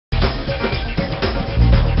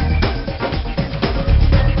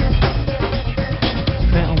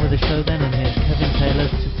Straight on with the show then, and here's Kevin Taylor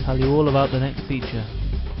to tell you all about the next feature.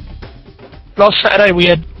 Last Saturday we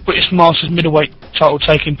had British Masters middleweight title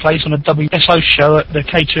taking place on a WSO show at the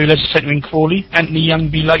K2 Leisure Centre in Crawley. Anthony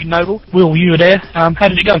Young v Leighton Noble. Will, you were there. How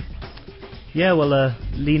did it go? Yeah, well,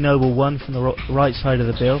 Lee Noble won from the right side of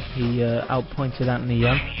the bill. He outpointed Anthony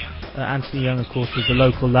Young. Anthony Young, of course, was the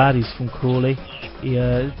local lad. He's from Crawley.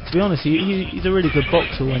 To be honest, he's a really good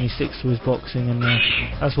boxer when he sticks to his boxing, and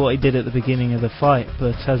that's what he did at the beginning of the fight.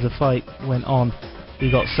 But as the fight went on,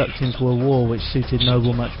 he got sucked into a war which suited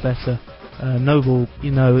Noble much better. Noble, he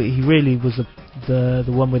really was the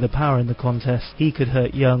one with the power in the contest. He could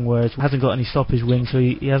hurt Young, whereas he hasn't got any stoppage wins, so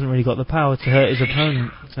he hasn't really got the power to hurt his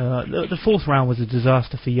opponent. The fourth round was a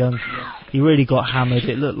disaster for Young. He really got hammered.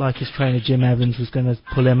 It looked like his trainer Jim Evans was going to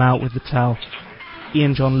pull him out with the towel.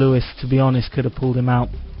 Ian John Lewis, to be honest, could have pulled him out.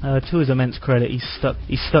 To his immense credit, he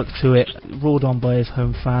stuck to it, roared on by his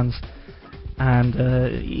home fans, and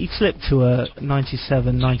he slipped to a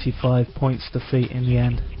 97-95 points defeat in the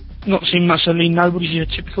end. Not seen much of Lee Noble. Is he a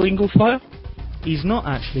typical Ingle fighter? He's not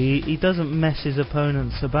actually. He doesn't mess his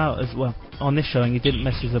opponents about as well. On this showing, he didn't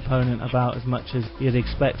mess his opponent about as much as you'd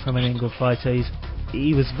expect from an Ingle fighter.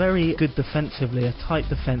 He was very good defensively, a tight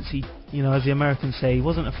defence. He, as the Americans say, he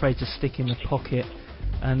wasn't afraid to stick in the pocket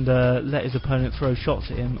and let his opponent throw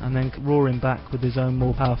shots at him, and then roar him back with his own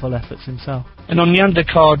more powerful efforts himself. And on the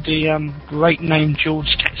undercard, the great name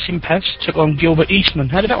George Katsipas took on Gilbert Eastman.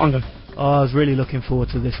 How did that one go? Oh, I was really looking forward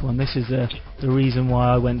to this one. This is the reason why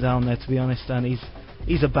I went down there, to be honest. And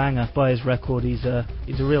he's a banger by his record. He's a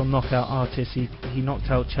real knockout artist. He knocked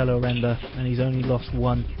out Cello Renda, and he's only lost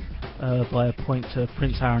one by a point to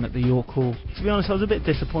Prince Aaron at the York Hall. To be honest, I was a bit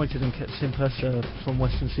disappointed in Katsipas from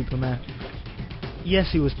Western-super-Mare. Yes,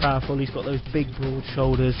 he was powerful. He's got those big, broad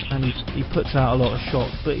shoulders, and he puts out a lot of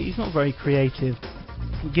shots, but he's not very creative.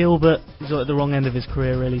 Gilbert is at the wrong end of his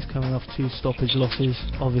career, really. He's coming off 2 stoppage losses.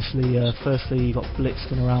 Obviously, firstly he got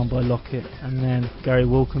blitzed and around by Lockett, and then Gary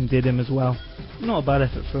Wilcombe did him as well. Not a bad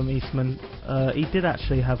effort from Eastman. He did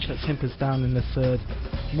actually have Katsipas down in the third,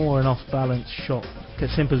 more an off-balance shot.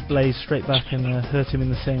 Katsipas blazed straight back and hurt him in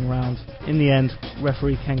the same round. In the end,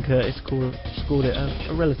 referee Ken Curtis scored it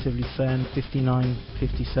a relatively fair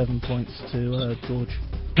 59-57 points to George.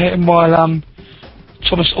 And while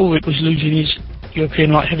Thomas Ulrich was losing his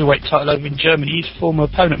European light heavyweight title over in Germany, his former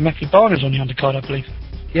opponent Matthew Barnes on the undercard, I believe.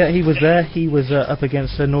 Yeah, he was there. He was up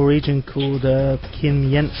against a Norwegian called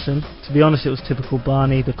Kim Jensen. To be honest, it was typical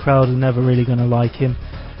Barney. The crowd are never really going to like him.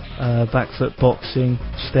 Back foot boxing,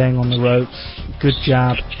 staying on the ropes, good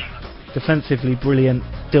jab, defensively brilliant,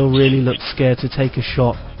 still really looked scared to take a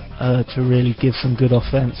shot to really give some good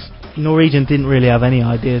offence. Norwegian didn't really have any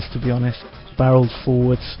ideas, to be honest. Barreled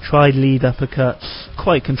forwards, tried lead uppercuts,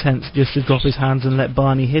 quite content just to drop his hands and let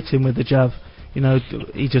Barney hit him with the jab.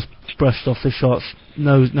 He just brushed off the shots,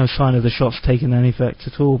 no sign of the shots taking any effect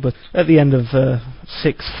at all. But at the end of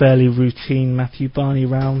 6 fairly routine Matthew Barney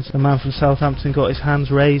rounds, the man from Southampton got his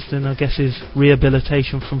hands raised, and I guess his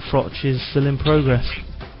rehabilitation from Froch is still in progress.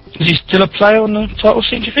 Is he still a player on the title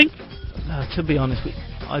scene, do you think? To be honest,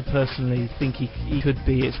 I personally think he could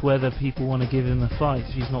be. It's whether people want to give him a fight.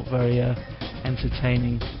 He's not very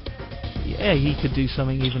entertaining. Yeah, he could do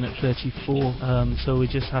something even at 34, so we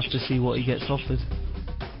just have to see what he gets offered.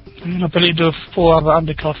 I believe there were 4 other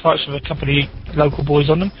undercard fights with a couple of local boys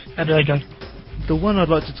on them. How do they go? The one I'd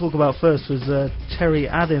like to talk about first was Terry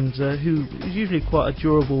Adams, who is usually quite a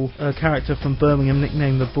durable character from Birmingham,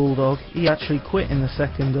 nicknamed the Bulldog. He actually quit in the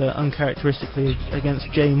second, uncharacteristically,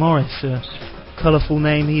 against Jay Morris. Colourful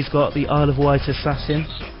name, he's got the Isle of Wight assassin.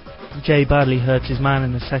 Jay badly hurt his man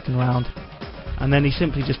in the second round, and then he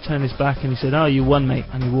simply just turned his back and he said, "Oh, you won, mate,"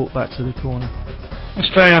 and he walked back to the corner. That's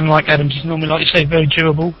very unlike Adams. He's normally, like you say, very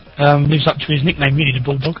durable. Lives up to his nickname, really, the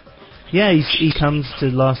Bulldog. Yeah, he comes to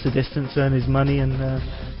last the distance, earn his money, and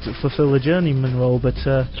to fulfil the journeyman role. But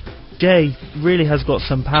Jay really has got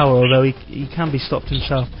some power, although he can be stopped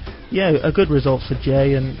himself. Yeah, a good result for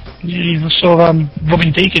Jay. And yeah, I saw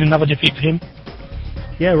Robin Deakin, another defeat for him.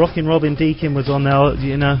 Yeah, Rockin' Robin Deakin was on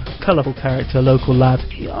there, colourful character, local lad.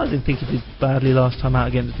 Yeah, I didn't think he did badly last time out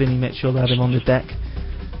against Vinnie Mitchell. They had him on the deck.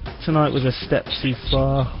 Tonight was a step too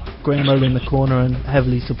far. Graham Owen in the corner and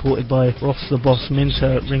heavily supported by Ross the Boss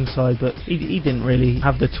Minter at ringside, but he didn't really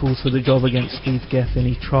have the tools for the job against Steve Gethin.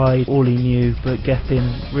 He tried all he knew, but Gethin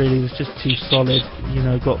really was just too solid,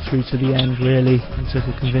 got through to the end really and took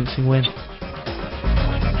a convincing win.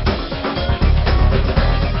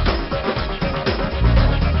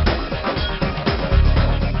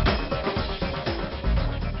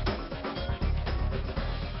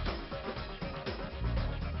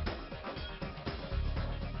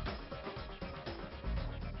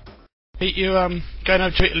 Pete, you're going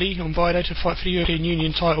over to Italy on Friday to fight for the European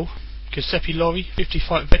Union title. Giuseppe Lori,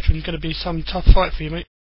 50-fight veteran, going to be some tough fight for you, mate.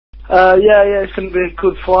 Yeah, it's going to be a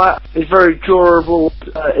good fight. It's very durable.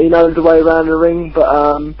 He knows the way around the ring, but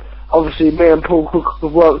obviously me and Paul Cook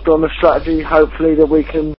have worked on a strategy, hopefully that we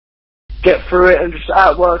can get through it and just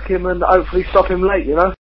outwork him and hopefully stop him late, you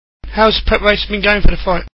know. How's preparation been going for the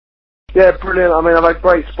fight? Yeah, brilliant. I mean, I've had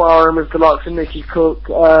great sparring with the likes of Nicky Cook,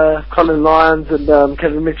 Colin Lyons and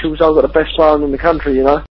Kevin Mitchell, so I've got the best sparring in the country, you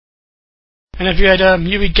know. And have you had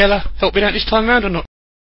Uri Geller helping out this time round or not?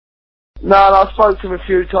 No, I spoke to him a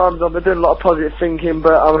few times. I've been doing a lot of positive thinking,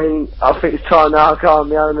 but I mean, I think it's time now I go on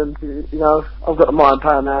my own and, you know, I've got the mind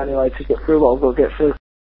power now anyway to get through what I've got to get through.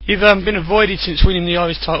 You've been avoided since winning the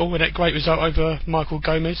Irish title with that great result over Michael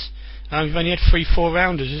Gomez. You've only had 3-4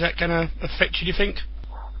 rounders. Is that going to affect you, do you think?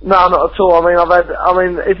 No, not at all. I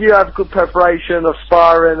mean, if you have good preparation of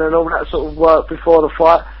sparring and all that sort of work before the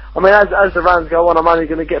fight, I mean, as the rounds go on, I'm only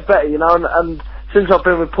going to get better, you know, and since I've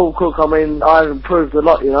been with Paul Cook, I mean, I've improved a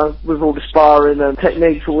lot, you know, with all the sparring and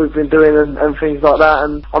techniques that we've been doing and things like that.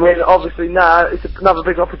 And I mean, obviously now it's another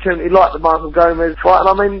big opportunity like the Michael Gomez fight. And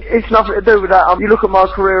I mean, it's nothing to do with that. You look at my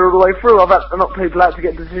career all the way through, I've had to knock people out to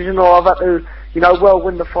get a decision, or I've had to, you know, well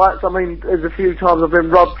win the fights. I mean, there's a few times I've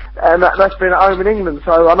been robbed, and that's been at home in England.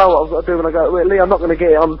 So I know what I've got to do when I go to Italy. I'm not going to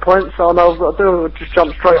get it on points, so I know what I've got to do. Just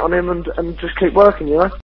jump straight on him and just keep working, you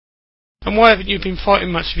know. And why haven't you been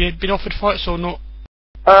fighting much? Have you been offered fights or not?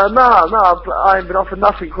 No, I ain't been offered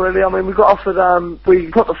nothing really. I mean, we got offered,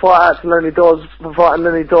 we put the fight out to Lenny Dawes for fighting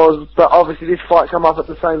Lenny Dawes, but obviously this fight come up at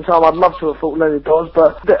the same time. I'd love to have fought Lenny Dawes,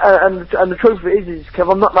 but, and the truth of it is,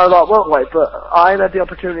 Kev, I'm not no light welterweight, but I ain't had the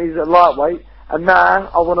opportunities at lightweight. And now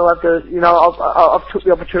I want to have the, you know, I've took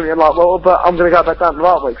the opportunity at lightweight, but I'm going to go back down to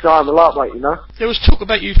lightweight because I am a lightweight, you know. There was talk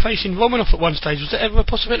about you facing Romanoff at one stage. Was that ever a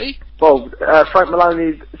possibility? Well, Frank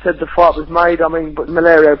Maloney said the fight was made. I mean, but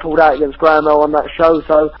Malario pulled out against Graham on that show,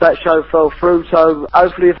 so that show fell through. So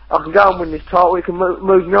hopefully, if I can go and win this title, we can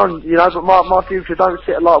move me on, you know. But my future don't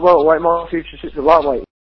sit at lightweight. My future sits at lightweight.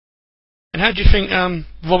 And how do you think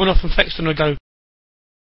Romanoff and Fexton will go?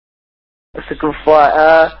 It's a good fight.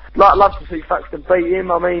 I'd love to see Faxton beat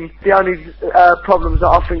him. I mean, the only problems that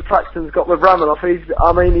I think Faxton's got with Romanoff is,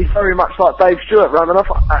 I mean, he's very much like Dave Stewart, Romanoff.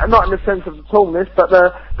 Not in the sense of the tallness, but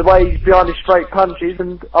the way he's behind his straight punches,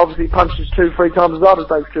 and obviously punches 2-3 times as hard as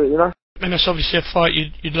Dave Stewart, you know. And that's obviously a fight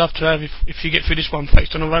you'd love to have if you get through this one,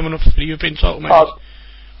 Faxton or Romanoff for the European title, maybe.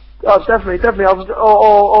 Oh, definitely.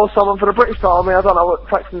 Or someone for the British title. I mean, I don't know what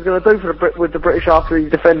Faxton's going to do with the British after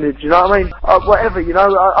he's defended, you know what I mean? Whatever, you know,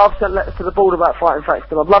 I've sent letters to the board about fighting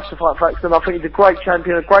Faxton. I'd love to fight Faxton. I think he's a great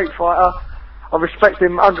champion, a great fighter. I respect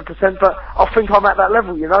him 100%, but I think I'm at that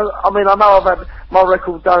level, you know? I mean, I know my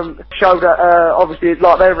records don't show that, obviously,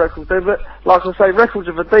 like their records do, but like I say, records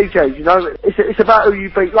are for DJs, you know? It's about who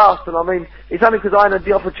you beat last, and I mean, it's only because I ain't had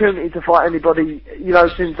the opportunity to fight anybody, you know,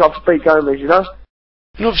 since I've beat Gomez, you know?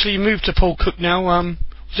 And obviously you moved to Paul Cook now. Was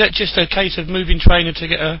that just a case of moving trainer to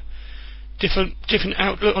get a different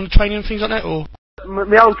outlook on the training and things like that, or?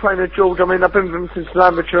 My old trainer George, I mean, I've been with him since an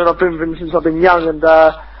amateur, and I've been with him since I've been young, and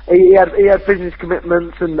he had business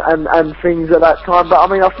commitments and things at that time. But I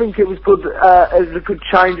mean, I think it was good. It was a good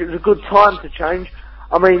change. It was a good time to change.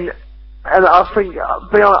 I mean, and I think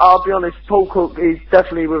I'll be honest, Paul Cook is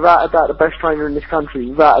definitely without a doubt the best trainer in this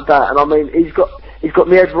country, without a doubt. And I mean, he's got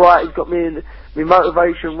my head right. He's got me my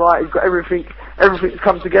motivation right. He's got everything's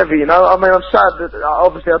come together, you know. I mean, I'm sad that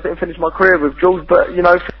obviously I didn't finish my career with Jules, but you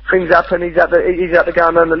know, things happen. He's had to go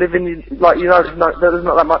and earn a living. Like, you know, there's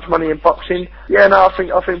not that much money in boxing. Yeah, no, I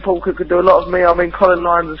think Paul Cook could do a lot of me. I mean, Colin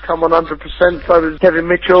Lyons has come on 100%. So has Kevin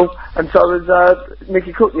Mitchell, and so has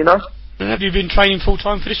Nicky Cook, you know. And have you been training full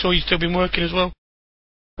time for this, or you still been working as well?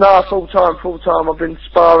 No, full time. I've been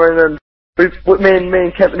sparring, and me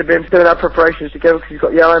and Kevin have been doing our preparations together because he's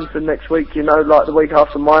got Johansson next week, you know, like the week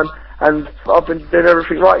after mine. And I've been doing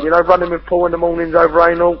everything right, you know, running with Paul in the mornings over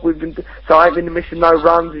Raynor. So I ain't been missing no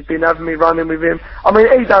runs. He's been having me running with him. I mean,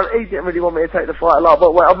 he didn't really want me to take the fight a lot,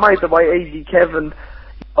 but I've made the weight easy, Kevin.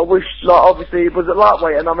 I wish, like, obviously it was at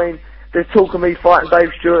lightweight, and I mean, there's talk of me fighting Dave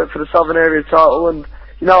Stewart for the Southern Area title, and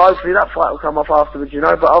you know, hopefully that fight will come off afterwards, you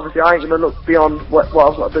know. But obviously I ain't gonna look beyond what I've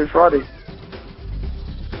got to do Friday.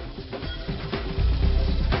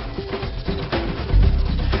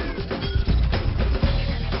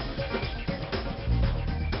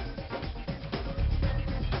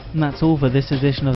 And that's all for this edition of